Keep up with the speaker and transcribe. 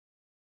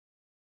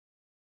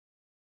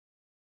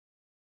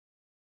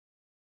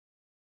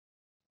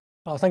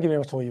Thank you very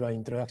much for your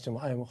introduction.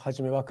 I'm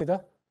Hajime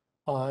Wakuda.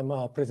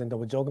 I'm president of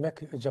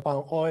JOGMEC,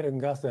 Japan Oil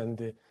and Gas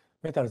and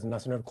Metals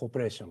National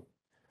Corporation.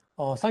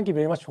 Thank you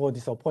very much for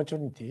this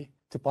opportunity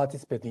to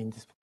participate in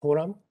this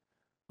forum,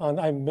 and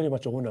I'm very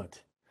much honored.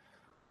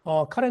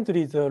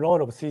 Currently, the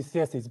role of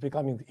CCS is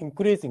becoming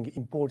increasingly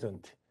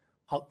important.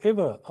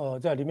 However,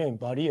 there remain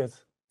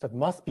barriers that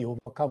must be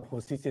overcome for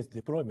CCS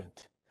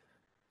deployment.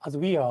 As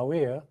we are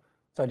aware,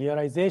 the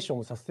realization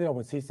of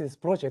sustainable CCS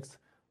projects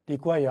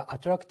require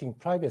attracting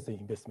private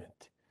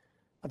investment.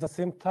 At the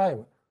same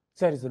time,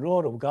 there is a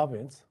role of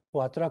governments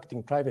for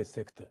attracting private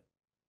sector.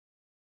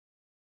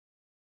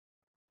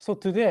 So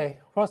today,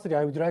 firstly,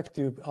 I would like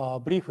to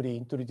briefly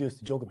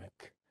introduce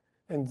JOGMEC,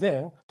 and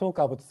then talk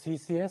about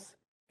CCS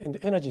and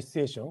energy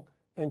situation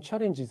and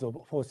challenges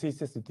for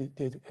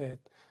CCS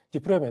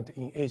deployment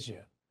in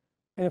Asia.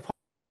 And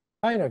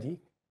finally,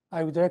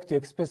 I would like to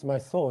express my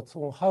thoughts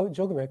on how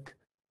JOGMEC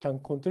can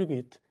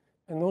contribute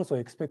and also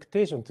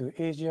expectation to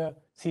Asia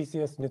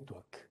CCUS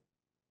network.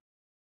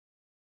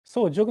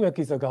 So JOGMEC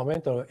is a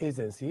governmental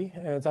agency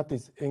that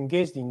is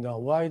engaged in a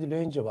wide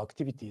range of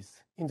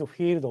activities in the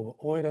field of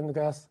oil and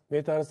gas,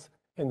 metals,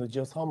 and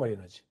geothermal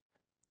energy.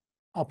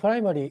 Our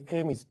primary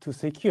aim is to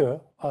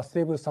secure a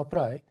stable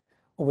supply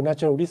of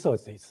natural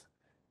resources,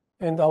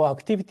 and our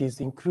activities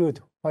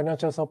include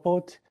financial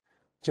support,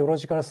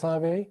 geological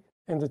survey,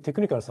 and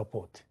technical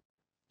support.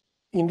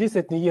 In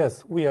recent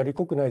years, we are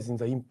recognizing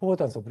the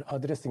importance of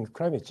addressing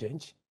climate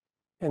change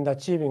and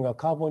achieving a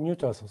carbon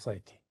neutral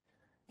society.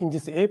 In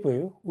this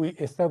April, we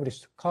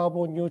established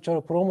Carbon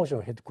Neutral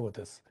Promotion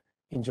Headquarters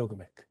in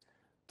JOGMEC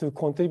to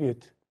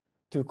contribute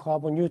to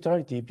carbon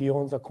neutrality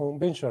beyond the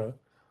conventional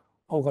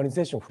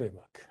organization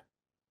framework.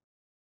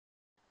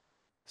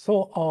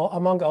 So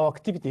among our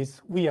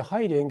activities, we are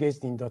highly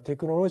engaged in the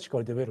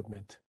technological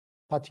development,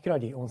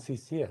 particularly on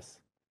CCS.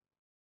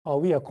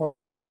 We are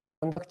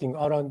conducting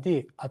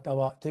R&D at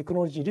our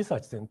Technology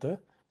Research Center.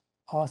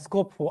 Our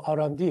scope for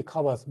R&D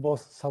covers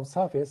both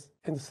subsurface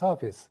and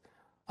surface,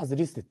 as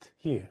listed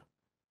here.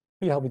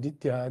 We have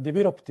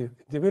developed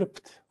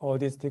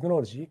this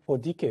technology for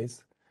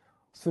decades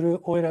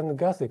through oil and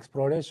gas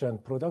exploration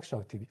and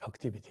production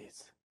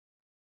activities.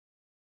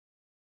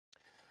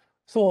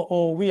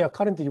 So we are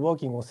currently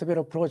working on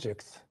several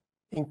projects,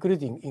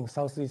 including in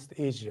Southeast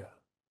Asia.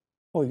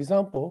 For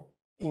example,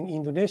 in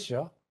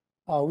Indonesia,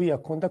 we are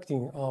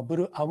conducting a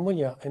blue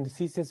ammonia and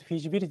CCS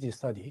feasibility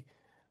study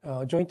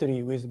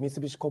jointly with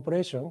Mitsubishi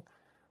Corporation,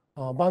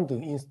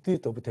 Bandung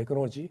Institute of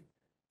Technology,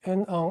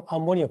 and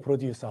ammonia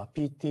producer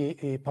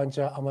PT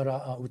Panca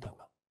Amara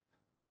Utama.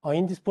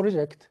 In this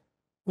project,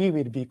 we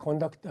will be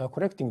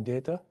collecting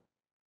data,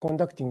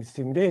 conducting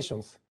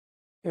simulations,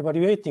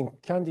 evaluating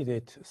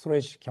candidate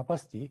storage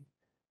capacity,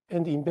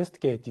 and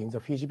investigating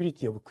the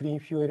feasibility of clean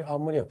fuel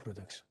ammonia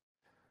production.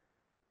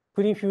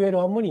 Clean fuel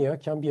ammonia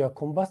can be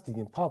combusted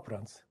in power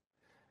plants,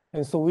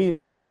 and so it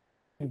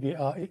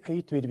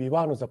will be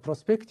one of the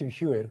prospective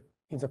fuel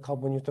in the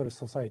carbon neutral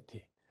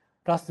society.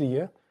 Last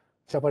year,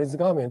 Japanese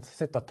government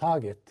set a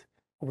target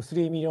of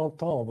 3 million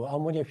tons of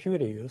ammonia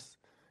fuel use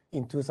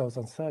in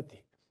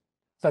 2030.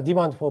 The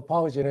demand for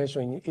power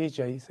generation in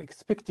Asia is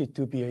expected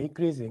to be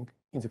increasing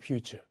in the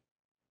future.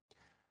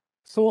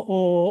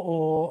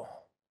 So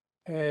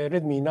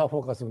let me now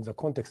focus on the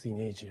context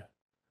in Asia.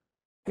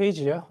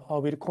 Asia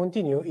will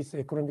continue its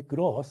economic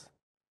growth.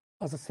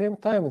 At the same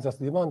time, the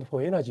demand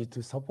for energy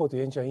to support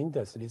Asian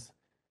industries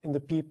and the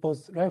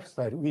people's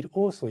lifestyle will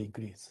also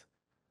increase.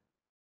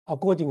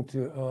 According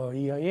to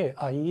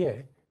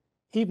IEA,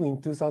 even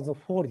in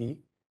 2040,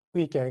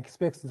 we can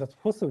expect that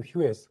fossil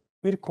fuels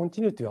will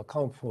continue to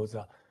account for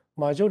the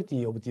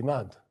majority of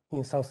demand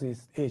in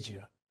Southeast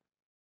Asia.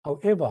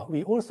 However,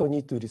 we also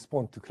need to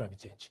respond to climate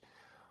change.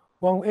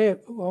 One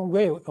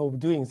way of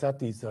doing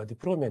that is the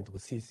deployment of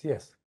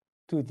CCS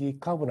to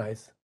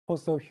decarbonize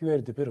fossil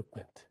fuel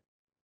development.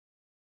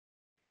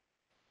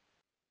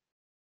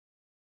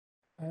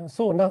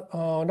 So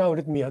now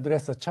let me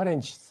address the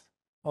challenges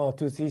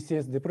to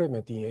CCS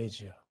deployment in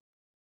Asia.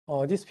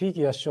 This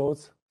figure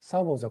shows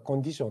some of the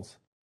conditions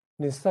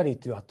necessary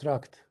to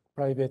attract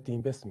private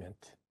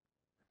investment.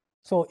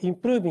 So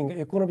improving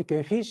economic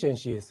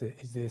efficiency is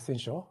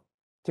essential.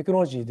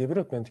 Technology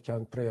development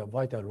can play a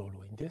vital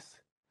role in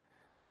this.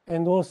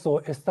 And also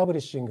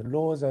establishing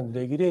laws and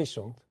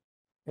regulations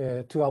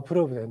to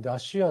approve and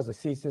assure the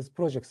CCS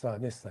projects are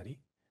necessary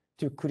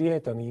to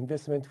create an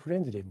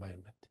investment-friendly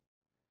environment.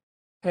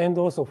 And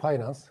also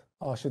finance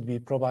should be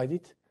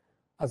provided,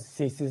 as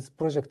CCS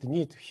projects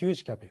need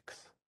huge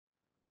capex.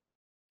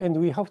 And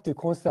we have to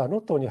consider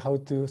not only how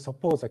to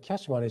support the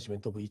cash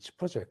management of each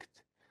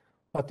project,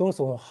 but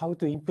also how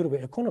to improve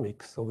the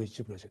economics of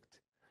each project.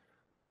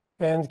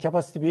 And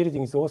capacity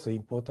building is also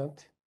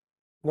important.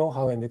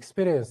 Know-how and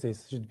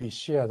experiences should be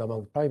shared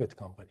among private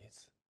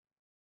companies.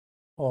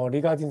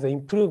 Regarding the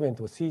improvement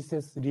of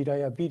CCS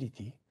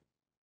reliability,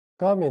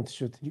 government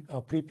should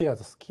prepare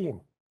the scheme,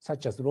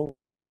 such as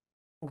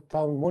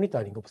long-term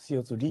monitoring of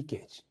CO2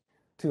 leakage,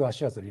 to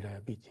assure the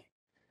reliability.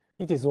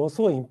 It is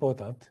also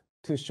important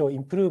to show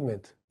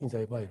improvement in the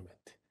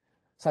environment,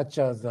 such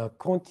as the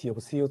quantity of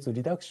CO2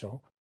 reduction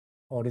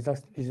or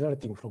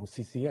resulting from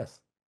CCS.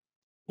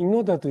 In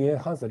order to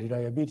enhance the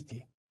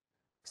reliability,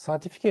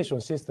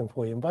 certification system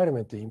for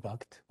environmental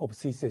impact of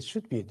CCS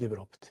should be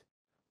developed.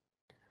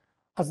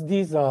 As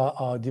these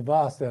are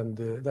diverse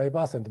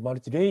and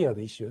multi-layered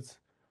issues,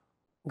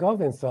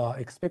 governments are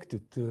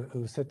expected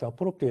to set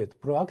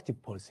appropriate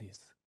proactive policies.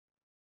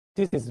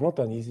 This is not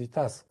an easy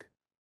task,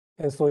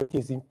 and so it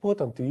is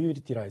important to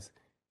utilize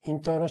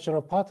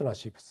international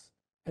partnerships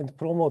and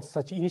promote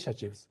such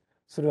initiatives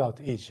throughout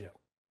Asia.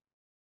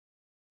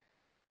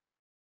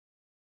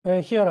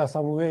 Here are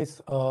some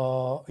ways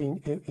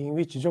in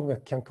which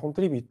JOGMEC can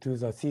contribute to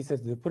the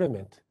CCS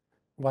deployment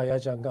by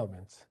Asian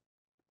governments.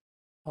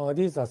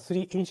 These are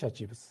 3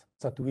 initiatives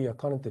that we are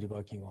currently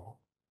working on.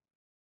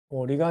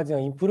 Regarding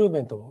the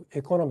improvement of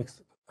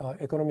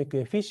economic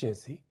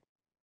efficiency,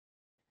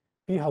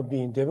 we have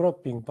been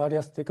developing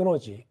various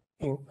technology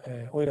in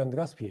oil and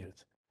gas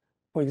fields.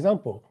 For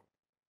example,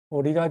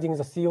 regarding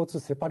the CO2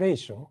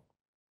 separation,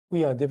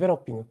 we are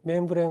developing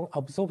membrane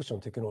absorption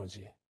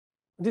technology.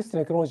 This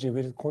technology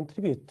will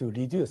contribute to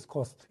reduce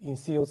cost in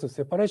CO2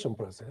 separation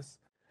process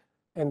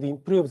and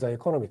improve the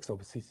economics of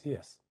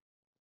CCS.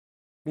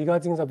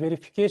 Regarding the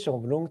verification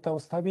of long-term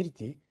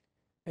stability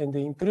and the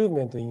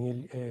improvement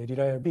in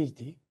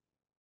reliability,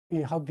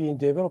 we have been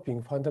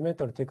developing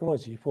fundamental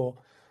technology for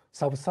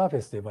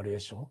subsurface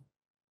evaluation,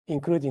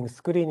 including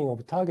screening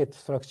of target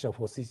structure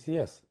for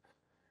CCS,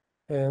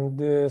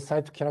 and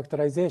site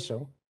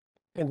characterization,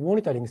 and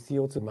monitoring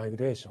CO2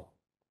 migration.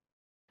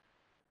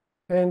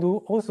 And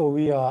also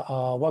we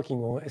are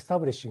working on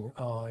establishing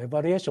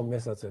evaluation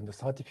methods and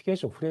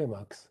certification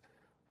frameworks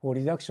for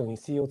reduction in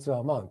CO2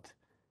 amount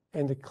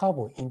and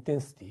carbon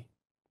intensity.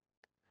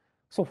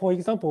 So for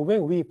example,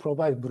 when we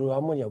provide blue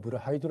ammonia, blue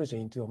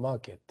hydrogen into a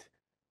market,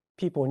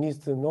 people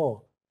need to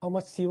know how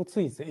much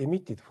CO2 is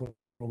emitted from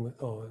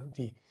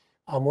the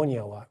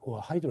ammonia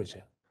or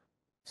hydrogen.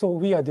 So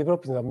we are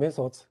developing the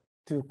methods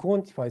to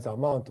quantify the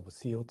amount of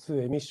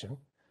CO2 emission,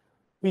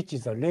 which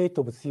is the rate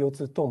of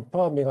CO2 ton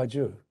per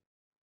megajoule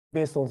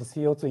based on the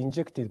CO2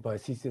 injected by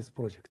CCS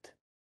project.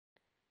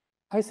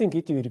 I think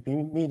it will be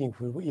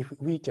meaningful if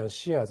we can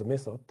share the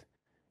method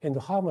and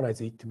harmonize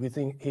it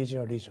within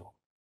Asia region.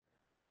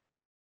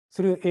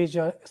 Through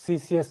Asia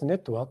CCS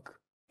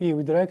Network, we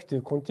would like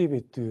to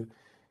contribute to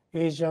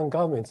Asian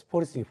government's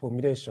policy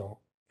formulation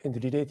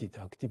and related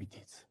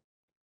activities.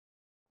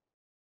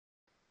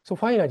 So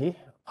finally,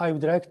 I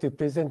would like to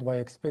present my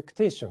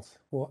expectations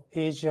for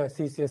Asia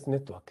CCS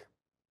Network.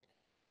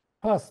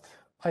 First,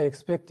 I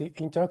expect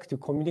interactive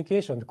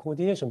communication and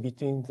coordination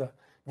between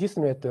this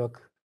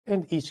network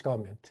and each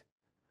government.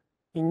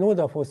 In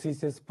order for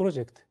CCS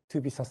project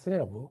to be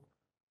sustainable,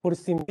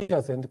 policy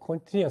measures and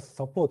continuous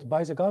support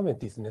by the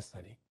government is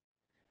necessary.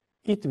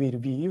 It will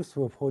be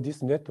useful for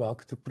this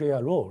network to play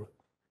a role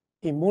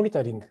in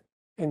monitoring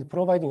and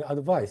providing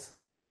advice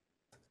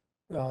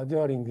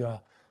during the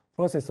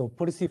process of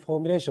policy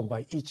formulation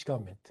by each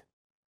government.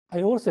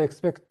 I also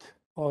expect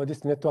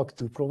this network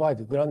to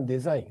provide grand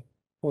design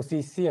for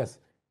CCS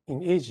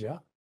in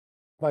Asia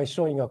by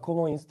showing a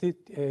common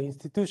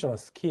institutional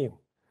scheme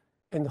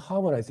and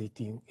harmonize it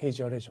in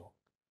Asia region.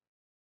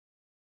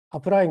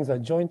 Applying the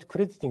joint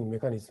crediting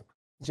mechanism,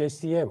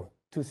 JCM,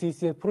 to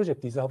CCS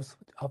project is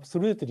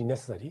absolutely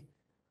necessary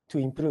to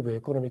improve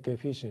economic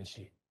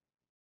efficiency.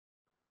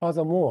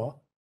 Furthermore,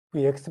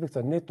 we expect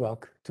the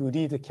network to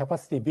lead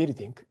capacity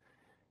building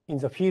in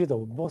the field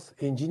of both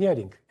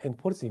engineering and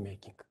policy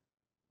making.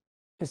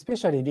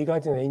 Especially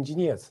regarding the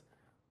engineers,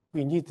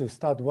 we need to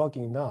start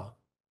working now,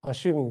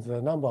 assuming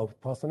the number of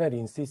personnel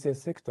in CCS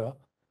sector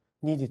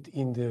needed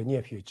in the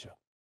near future.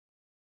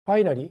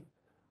 Finally,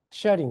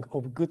 sharing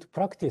of good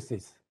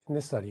practices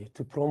necessary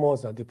to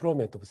promote the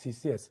deployment of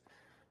CCS,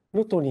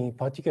 not only in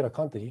particular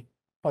country,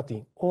 but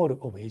in all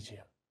of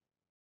Asia.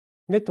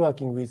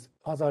 Networking with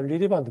other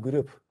relevant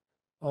groups,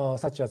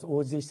 such as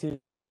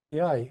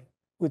OGCI,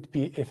 would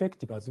be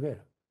effective as well.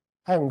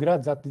 I am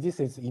glad that this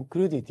is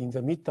included in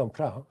the midterm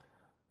plan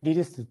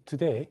released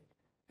today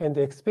and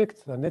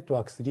expect the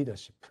network's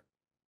leadership.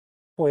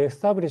 For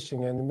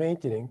establishing and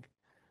maintaining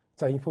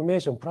the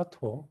information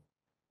platform,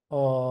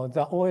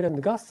 the oil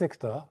and gas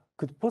sector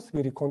could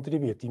possibly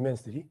contribute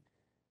immensely,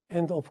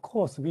 and of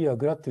course, we are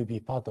glad to be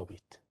part of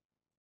it.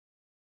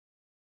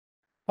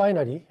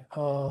 Finally,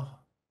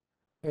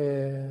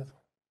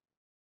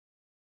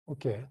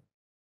 okay.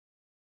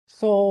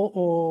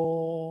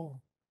 So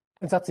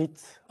that's it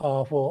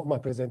for my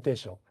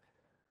presentation.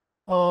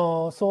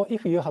 So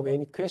if you have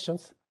any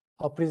questions,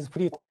 please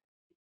free.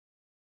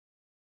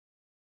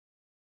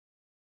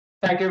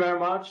 Thank you very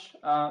much,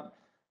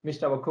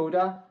 Mr.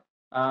 Wakuda,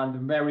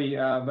 and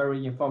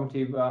very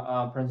informative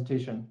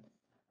presentation.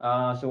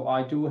 So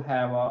I do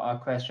have a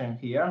question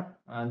here,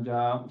 and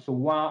so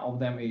one of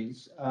them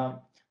is,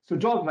 so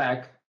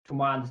JOGMEC, to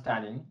my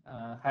understanding,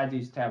 has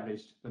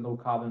established the low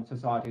carbon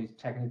society's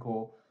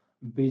technical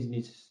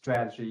business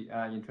strategy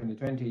in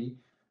 2020.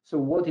 So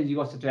what is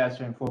your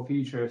suggestion for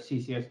future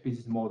CCS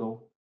business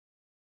model?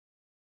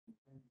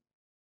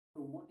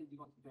 So what is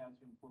your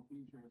suggestion for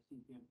future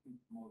CCS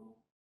model?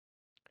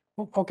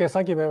 Okay,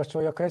 thank you very much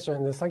for your question,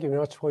 and thank you very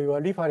much for your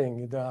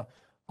referring the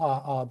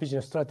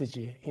business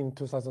strategy in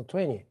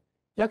 2020.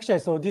 Actually,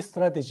 so this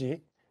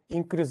strategy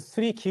includes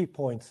 3 key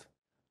points: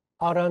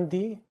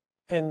 R&D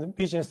and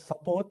business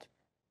support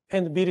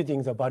and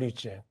building the value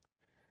chain.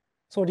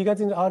 So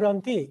regarding the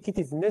R&D, it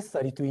is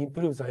necessary to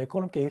improve the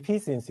economic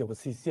efficiency of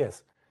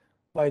CCS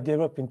by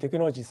developing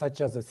technologies such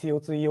as the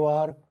CO2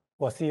 EOR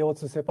or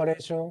CO2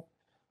 separation,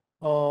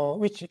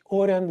 which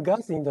oil and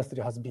gas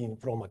industry has been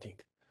promoting.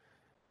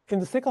 In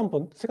the second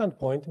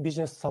point,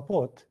 business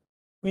support,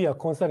 we are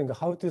considering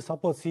how to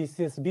support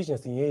CCS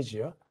business in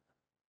Asia,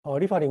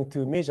 referring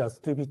to measures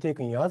to be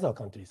taken in other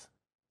countries.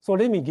 So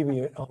let me give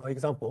you an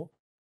example.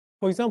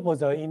 For example,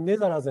 in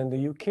Netherlands and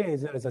the UK,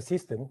 there is a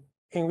system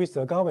in which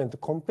the government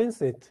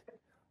compensates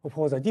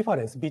for the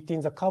difference between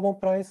the carbon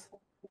price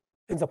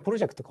and the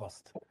project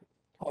cost,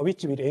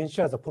 which will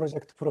ensure the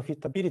project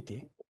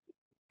profitability.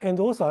 And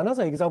also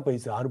another example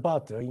is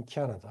Alberta in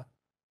Canada.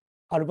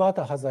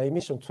 Alberta has an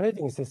emission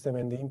trading system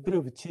and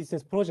improved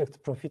CCS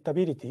project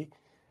profitability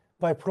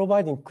by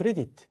providing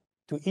credit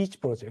to each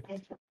project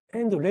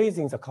and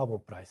raising the carbon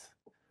price.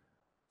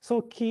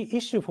 So key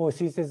issue for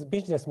CCS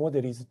business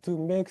model is to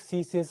make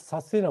CCS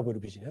sustainable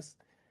business.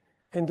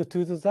 And to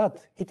do that,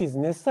 it is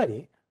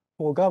necessary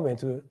for government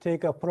to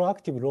take a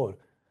proactive role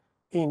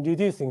in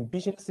reducing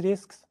business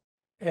risks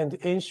and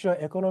ensure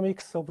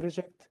economics of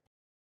project